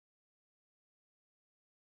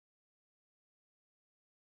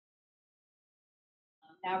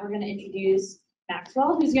Now we're going to introduce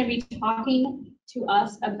Maxwell, who's going to be talking to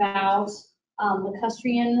us about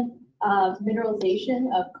lacustrine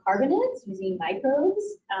mineralization of carbonates using microbes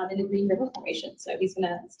in the Green River Formation. So he's going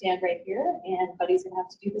to stand right here, and Buddy's going to have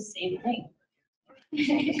to do the same thing.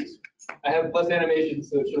 I have plus animation,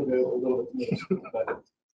 so she'll go a little bit more.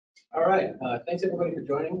 All right, thanks everybody for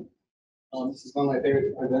joining. This is one of my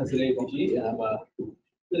favorite events at APG, and I'm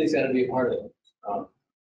really excited to be a part of it.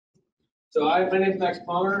 My name is Max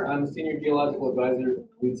Pommer. I'm a senior geological advisor at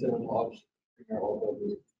Lead Center in College.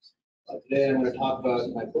 Today I'm going to talk about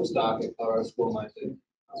my postdoc at Colorado School of Mines.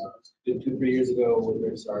 Did 2-3 years ago with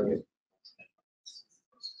Rick Sargent.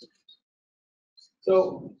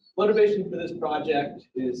 So motivation for this project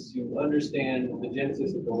is to understand the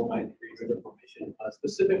genesis of dolomite Green River Formation,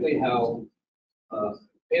 specifically how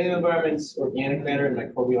alien environments, organic matter, and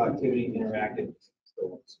microbial activity interacted.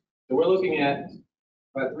 So we're looking at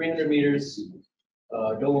about 300 meters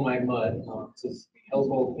dolomite mud. This is the Hell's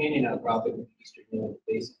Canyon outcropping in the eastern Inland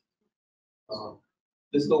Basin.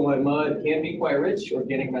 This dolomite mud can be quite rich.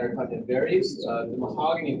 Organic matter content varies. The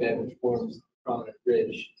mahogany bed, which forms the prominent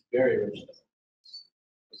ridge, is very rich. It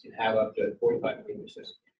can have up to 45 meters.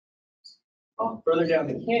 Further down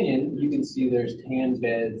the canyon, you can see there's tan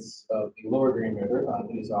beds of the lower Green River.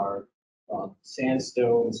 These are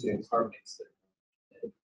sandstones and carbonates.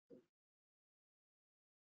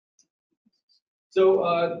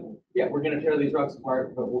 So yeah, we're going to tear these rocks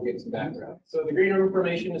apart, but we'll get some background. So the Green River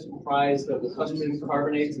Formation is comprised of lacustrine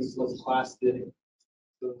carbonates and silicic plastics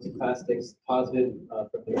deposited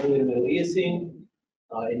from the early to middle Eocene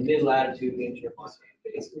in mid-latitude Antiocene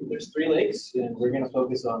basin. There's 3 lakes, and we're going to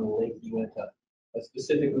focus on Lake Uinta,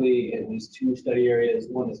 specifically in these 2 study areas.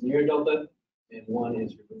 One is near Delta, and one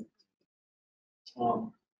is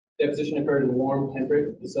deposition occurred in warm,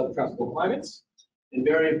 temperate, and subtropical climates. And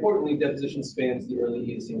very importantly, deposition spans the early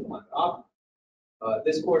Eocene climate up.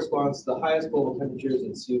 This corresponds to the highest global temperatures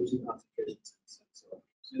and CO2 concentrations in the soil.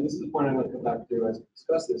 And this is the point I'm going to come back to as we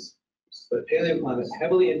discuss this. But paleoclimate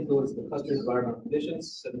heavily influenced the cluster's environmental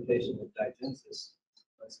conditions, sedimentation, and diagenesis,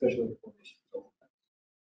 especially the formation of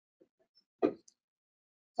dolomite.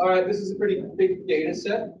 All right, this is a pretty big data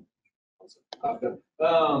set.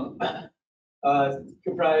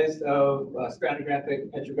 Comprised of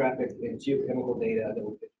stratigraphic, petrographic, and geochemical data that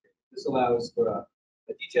we get. This allows for a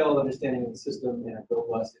detailed understanding of the system and a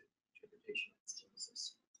robust interpretation of its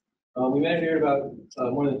genesis. We measured about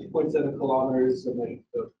more than 2.7 kilometers of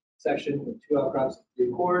section with 2 outcrops and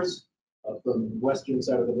 3 cores from the western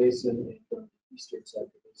side of the basin and from the eastern side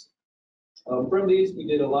of the basin. From these, we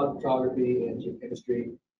did a lot of petrography and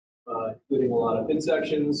geochemistry, including a lot of bin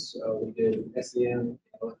sections. We did SEM,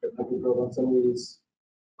 electron microprobe on some of these.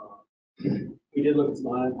 We did look at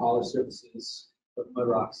some ion polished surfaces of mud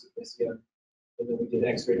rocks at SEM. And then we did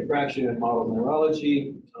X-ray diffraction and modeled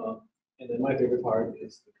mineralogy. And then my favorite part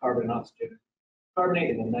is the carbon and oxygen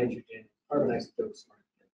carbonate and the nitrogen carbon isotopes.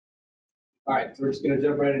 All right, so we're just going to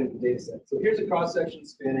jump right into the data set. So here's a cross section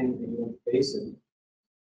spanning the Uinta Basin.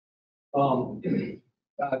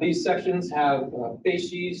 These sections have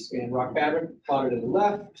facies and rock fabric plotted to the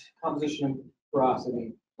left, composition and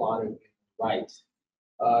porosity plotted to the right.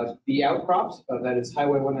 The outcrops, that is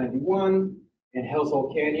Highway 191 and Hell's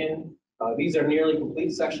Hole Canyon. These are nearly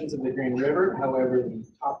complete sections of the Green River. However, the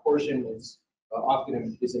top portion is often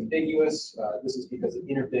ambiguous. This is because it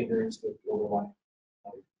interfingers with the overlying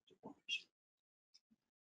formation.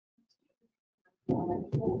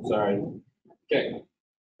 Sorry. Okay.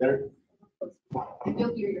 Better?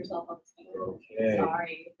 You'll hear yourself on the speaker. Okay.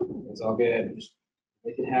 Sorry. It's all good. Just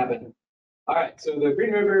make it happen. All right. So the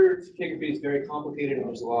Green River stratigraphy is very complicated, and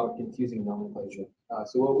there's a lot of confusing nomenclature.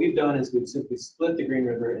 So what we've done is we've simply split the Green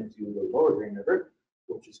River into the lower Green River,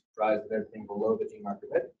 which is comprised of everything below the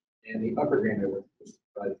demarcated bed, and the upper Green River, which is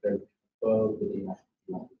comprised of everything above the demarcated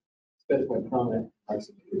bed. Specified prominent parts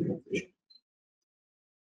of the Green River.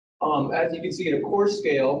 As you can see at a core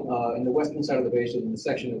scale, in the western side of the basin, the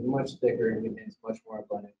section is much thicker and contains much more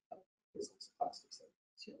abundant plastics.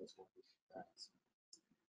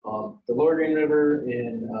 The lower Green River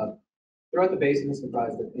throughout the basin is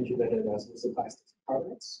comprised of interbedded silicic plastics and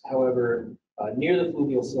carbonates. However, near the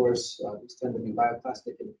fluvial source, these tend to be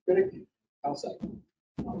bioplastic and critic calcite.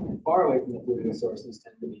 Far away from the fluvial source, these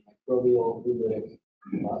tend to be microbial, fluidic.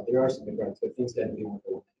 There are some minerals, but things tend to be more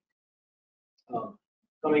volcanic.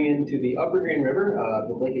 Coming into the upper Green River,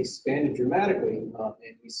 the lake expanded dramatically,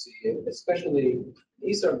 and we see it, especially in the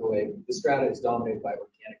east side of the lake, the strata is dominated by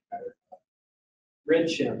organic matter.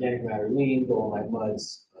 Rich and organic matter, lean, dolomite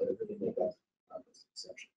muds, that really make up this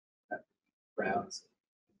section. Browns.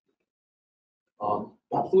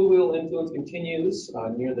 Fluvial influence continues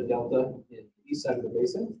near the delta in the east side of the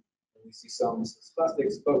basin. And we see some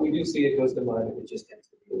plastics, but we do see it goes to mud. It just tends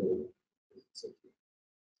to be a little bit.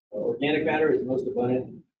 Organic matter is most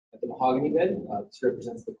abundant at the mahogany bed. This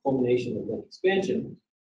represents the culmination of lake expansion.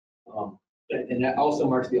 And that also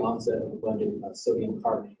marks the onset of abundant sodium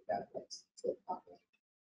carbonate metabolites. So,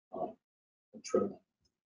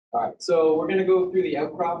 all right, so we're going to go through the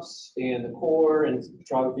outcrops and the core and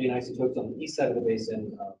petrography and isotopes on the east side of the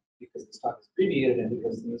basin because this talk is abbreviated and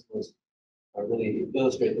because these most really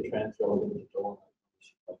illustrate the trends relevant to dolomite.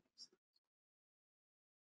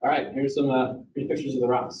 All right, here's some pretty pictures of the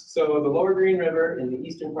rocks. So the lower Green River in the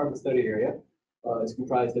eastern part of the study area is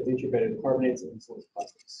comprised of interbedded carbonates and source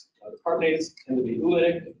plastics. The carbonates tend to be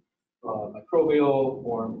oolitic, microbial,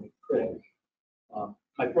 or micritic.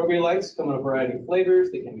 Microbialites come in a variety of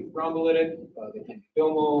flavors. They can be thrombolytic, they can be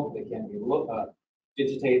domal, they can be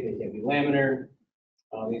digitate, they can be laminar.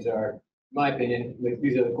 These are, in my opinion,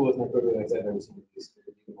 these are the coolest microbialites I've ever seen.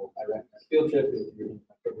 I recommend a field trip if you're into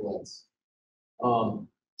microbialites.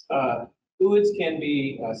 Fluids can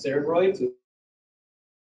be cerebroids,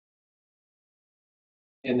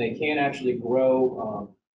 and they can actually grow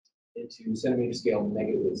into centimeter scale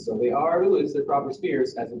megalithids. So they are fluids, they're proper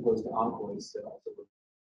spheres, as opposed to oncoids that also work.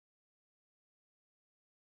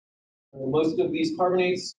 Most of these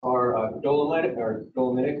carbonates are dolomitic,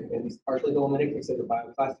 at least partially dolomitic, except for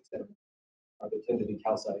bioclastic sediment. They tend to be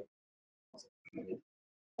calcite.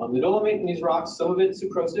 The dolomite in these rocks, some of it is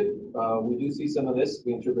succrosive. We do see some of this.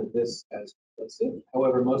 We interpret this as succrosive.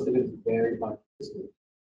 However, most of it is very fine. A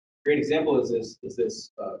great example is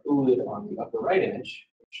this oolid on the upper right image,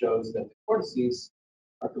 which shows that the cortices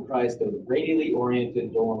are comprised of radially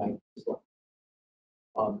oriented dolomite crystal.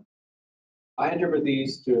 I interpret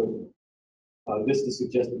these to this to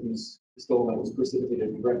suggest that this dolomite was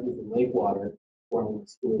precipitated directly from lake water, forming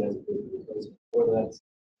this fluid as opposed to replacement. Whether that's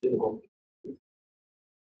difficult.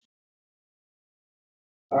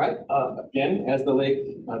 All right. Again, as the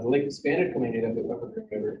lake expanded, coming into the upper Green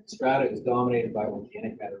River, strata is dominated by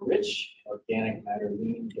organic matter rich, organic matter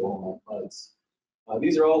lean dolomite muds.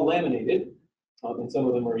 These are all laminated, and some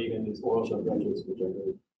of them are even these oil shell dredges, which are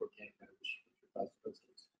really organic matter rich.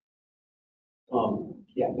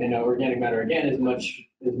 Yeah, and organic matter again is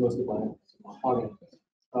most abundant mahogany.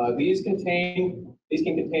 These can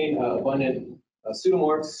contain abundant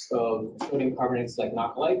pseudomorphs of sodium carbonates like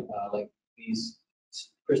noctilite, like these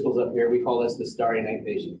crystals up here. We call this the starry night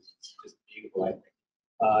vision. It's just beautiful, I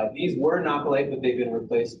think. These were noctilite, but they've been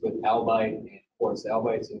replaced with albite and quartz.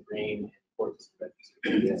 Albite's in green and quartz is in red. These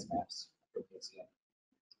are PBS maps.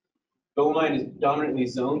 Dolomite is dominantly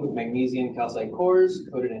zoned with magnesian calcite cores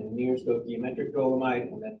coated in near stoichiometric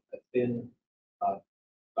dolomite and then a thin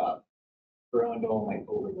brown dolomite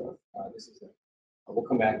overgrowth. We'll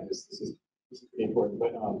come back to this. This is pretty important,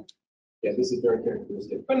 but yeah, this is very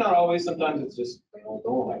characteristic, but not always. Sometimes it's just plain old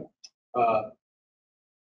dolomite.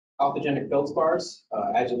 Alphagenic feldspars,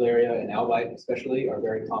 adularia and albite especially, are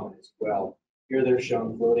very common as well. Here they're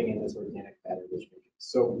shown floating in this organic matter rich matrix.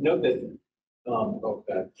 So note that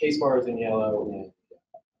K-spars in yellow and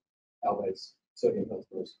albites, sodium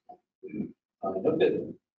feldspars. Note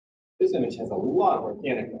that this image has a lot of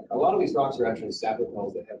organic matter. A lot of these rocks are actually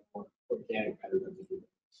sapropels that have more organic matter than the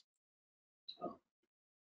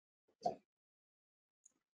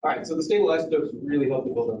All right, so the stable isotopes really help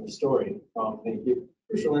to build on the story. They give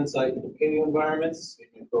crucial insight into paleo environments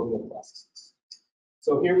and microbial processes.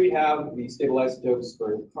 So here we have the stable isotopes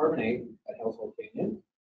for carbonate at Household Canyon.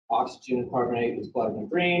 Oxygen and carbonate is plotted in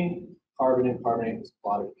green. Carbon and carbonate is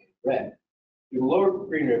plotted in red. In the lower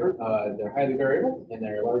Green River, they're highly variable and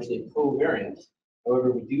they're largely covariant.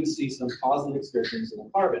 However, we do see some positive excursions in the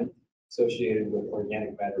carbon associated with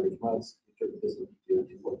organic matter-rich muds. We interpret this due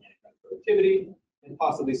to organic matter productivity and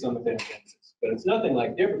possibly some methanogenesis. But it's nothing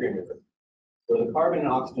like the upper Green River, where the carbon and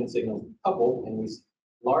oxygen signals couple and we see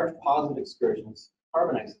large positive excursions of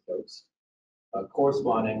carbon isotopes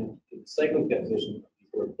corresponding to the cyclic deposition of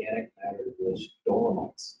these organic matter-rich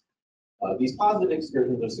dolomites. These positive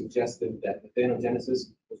excursions are suggestive that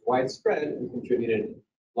methanogenesis was widespread and contributed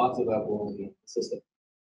lots of alkalinity in the system.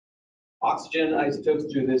 Oxygen isotopes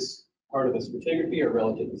through this part of the stratigraphy are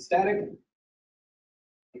relatively static,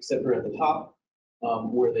 except for at the top,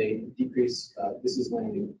 where they decrease. This is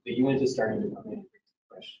when the UNT is starting to come in and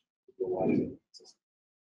fresh the water system.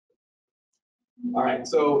 All right,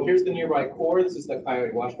 so here's the nearby core. This is the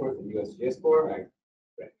Coyote Washboard from USGS core. I'm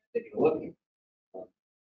taking a look.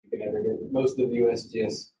 You can ever get most of the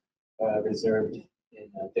USGS reserved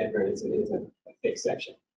in Denver. It's a thick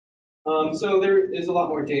section. So there is a lot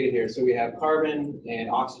more data here. So we have carbon and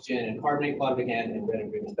oxygen and carbonate plotted again in red and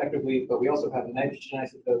green respectively, but we also have the nitrogen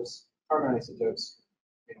isotopes, carbon isotopes,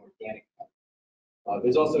 and organic matter.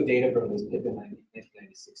 There's also data from this PIP in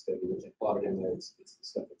 1996 study, which I plotted in there. It's the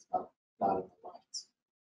stuff that's not in the lines.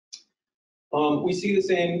 We see the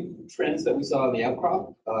same trends that we saw in the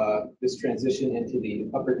outcrop. This transition into the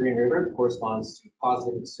upper Green River corresponds to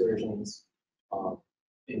positive excursions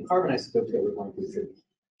in carbon isotopes that we're going to attribute.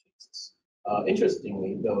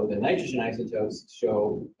 Interestingly, though, the nitrogen isotopes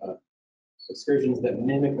show excursions that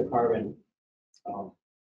mimic the carbon,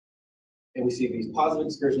 and we see these positive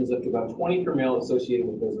excursions up to about 20 per mil associated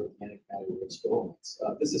with those organic matter-rich dolomites.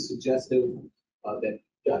 This is suggestive that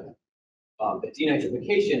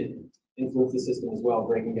denitrification influenced the system as well,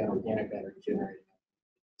 breaking down organic matter and generating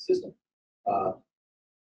the system.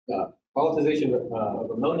 Volatilization of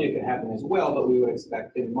ammonia could happen as well, but we would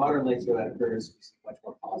expect in modern lakes where that occurs, we see much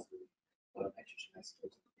more positive nitrogen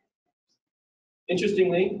isotopes.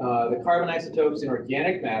 Interestingly, the carbon isotopes in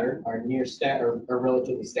organic matter are are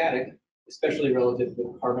relatively static, especially relative to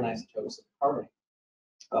the carbon isotopes of carbonate.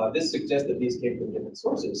 This suggests that these came from different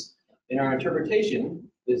sources. And our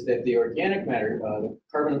interpretation is that the organic matter, the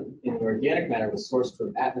carbon in the organic matter was sourced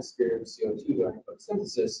from atmospheric CO2 during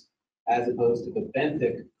photosynthesis, as opposed to the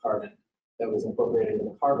benthic carbon that was incorporated in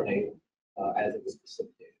the carbonate as it was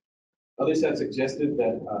precipitated. Others have suggested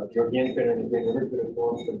that the organic matter in the Green River could have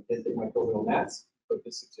formed from benthic microbial mats, but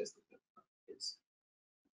this suggested that it is.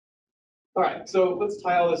 All right, so let's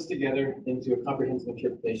tie all this together into a comprehensive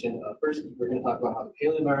interpretation. First, we're going to talk about how the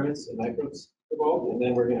paleoenvironments and microbes evolved, and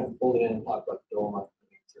then we're going to fold it in and talk about the dolomite.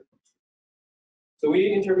 So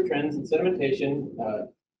we interpret trends in sedimentation,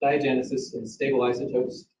 diagenesis, and stable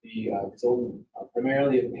isotopes to be resulting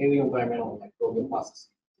primarily of paleoenvironmental and microbial processes.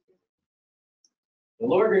 In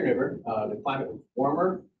the lower Green River, the climate was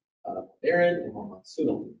warmer, arid, and more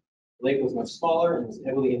monsoonal. The lake was much smaller and was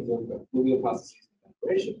heavily influenced by fluvial processes and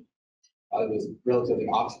evaporation. It was relatively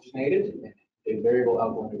oxygenated and a variable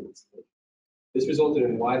alkaline acidity. This resulted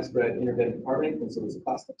in widespread interbedded carbonate and siliceous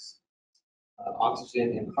plastics.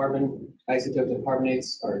 Oxygen and carbon isotopes and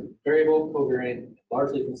carbonates are variable, covariant, and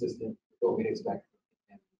largely consistent with what we'd expect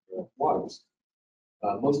from waters.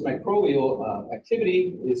 Most microbial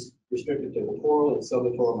activity is restricted to littoral and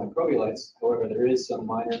sublittoral microbialites. However, there is some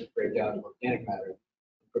minor breakdown of organic matter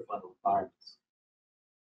in profundal environments.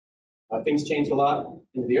 Things changed a lot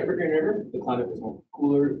in the upper Green River. The climate was more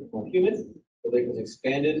cooler, more humid. The lake was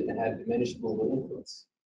expanded and had diminished global influence.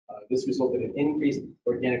 This resulted in increased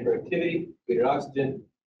organic productivity, greater oxygen.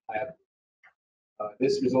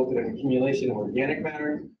 This resulted in accumulation of organic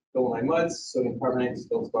matter, dolomite muds, sodium carbonates,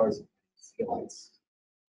 feldspars, and zeolites.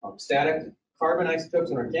 Static carbon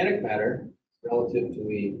isotopes in organic matter relative to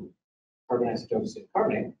the carbon isotopes in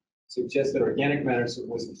carbonate suggests that organic matter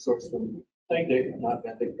was sourced from benthic, not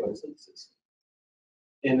benthic photosynthesis.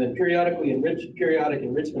 And then periodic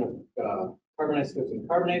enrichment of carbon isotopes in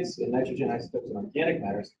carbonates and nitrogen isotopes in organic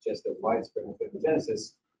matter suggests that widespread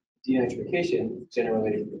methanogenesis, denitrification,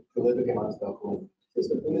 generated prolific amounts of alkaline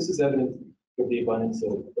system. And this is evident with the abundance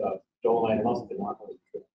of dolomite and also the markers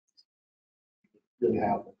really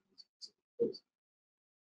have.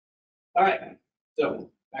 All right,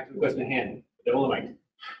 so back to the question at hand, the dolomite.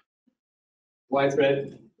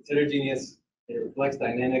 Widespread, it's heterogeneous, it reflects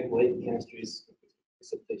dynamic lake chemistries of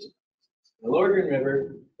precipitation. In the lower Green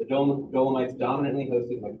River, the dolomites dominantly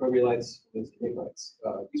hosted microbialites and nicolites.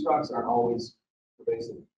 These rocks aren't always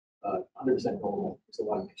pervasive, 100% dolomite. There's a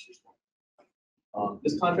lot of mixtures.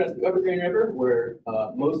 This contrasts the upper Green River, where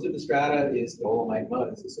most of the strata is dolomite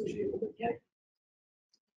muds associated with organic.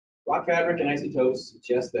 Rock fabric and isotopes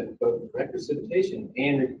suggest that both direct precipitation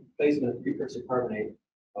and replacement of precursor carbonate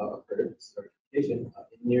occurred in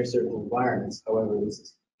near certain environments. However, this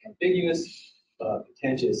is ambiguous,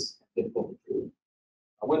 contentious, and difficult to prove.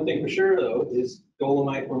 One thing for sure, though, is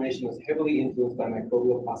dolomite formation was heavily influenced by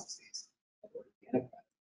microbial processes of organic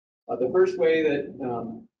matter. The first way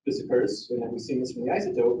that this occurs, and we've seen this from the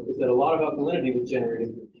isotope, is that a lot of alkalinity was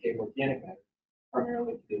generated with decayed organic matter,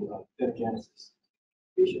 primarily through phenogenesis.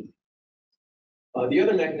 The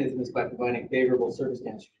other mechanism is by providing favorable surface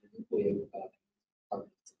tension to nucleate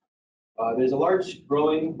carbonates. There's a large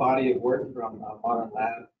growing body of work from modern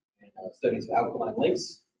lab and studies of alkaline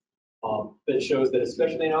lakes that shows that,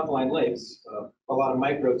 especially in alkaline lakes, a lot of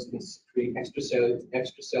microbes can secrete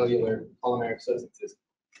extracellular polymeric substances.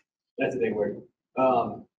 That's a big word.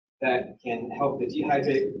 That can help to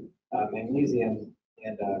dehydrate magnesium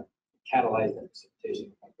and catalyze the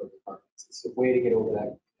precipitation of microbial carbonates. It's a way to get over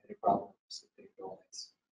that problem of precipitating dolomites.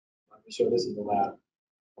 We show this in the lab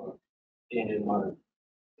and in modern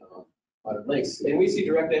modern lakes. And we see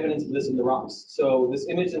direct evidence of this in the rocks. So this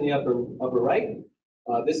image in the upper right,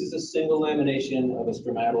 this is a single lamination of a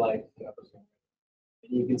stromatolite.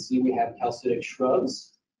 And you can see we have calcitic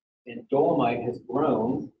shrubs, and dolomite has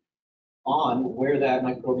grown on where that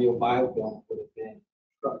microbial biofilm would have been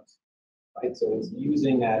shrubs. Right? So it's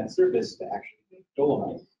using that surface to actually make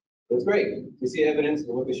dolomite. So it's great. We see evidence of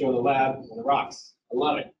what they show in the lab and the rocks. I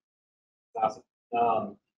love it. It's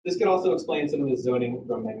awesome. This could also explain some of the zoning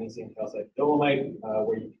from magnesium calcite dolomite,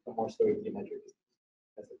 where you become more stoichiometric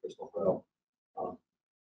as the crystal grow.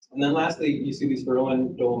 And then lastly, you see these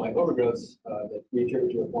Berlin dolomite overgrowths that we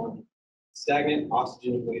attribute to a form stagnant,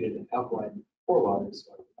 oxygen-depleted, and alkaline pore waters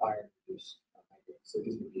of iron produce. So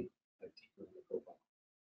these would be deeper in the profile.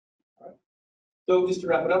 All right. So just to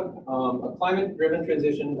wrap it up, a climate-driven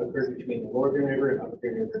transition occurred between the Lower Green River and Upper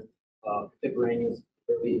Green River, contemporaneous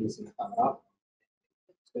early Eocene climate up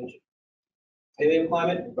expansion.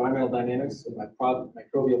 Paleoclimate, environmental dynamics, and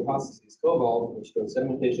microbial processes co-evolved, which drove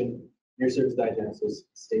sedimentation, near-surface diagenesis,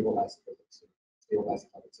 stable isotopic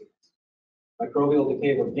signals. Microbial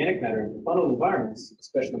decay of organic matter in funnel environments,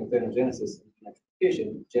 especially methanogenesis and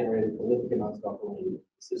nitrification, generated prolific amounts of alkalinity in the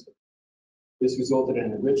system. This resulted in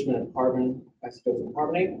an enrichment of carbon isotopes of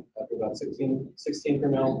carbonate up to about 16 per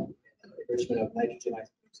mil, and enrichment of nitrogen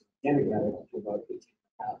isotopes of organic matter up to about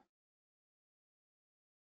 18.5.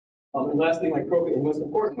 And lastly, and most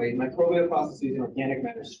importantly, microbial processes in organic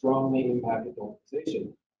matter strongly impacted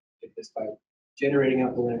dolomitization. Did this by generating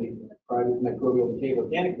alkalinity from the private microbial decay of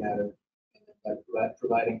organic matter, and by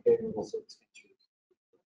providing favorable surface features.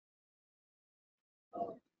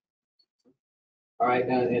 All right,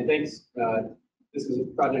 and thanks. This was a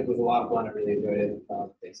project with a lot of fun. I really enjoyed it.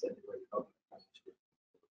 Thanks to everybody helping,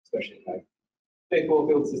 especially my faithful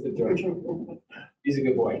field assistant George. He's a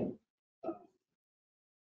good boy.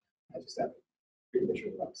 I just have a great picture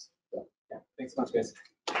of us. So, yeah, thanks so much, guys.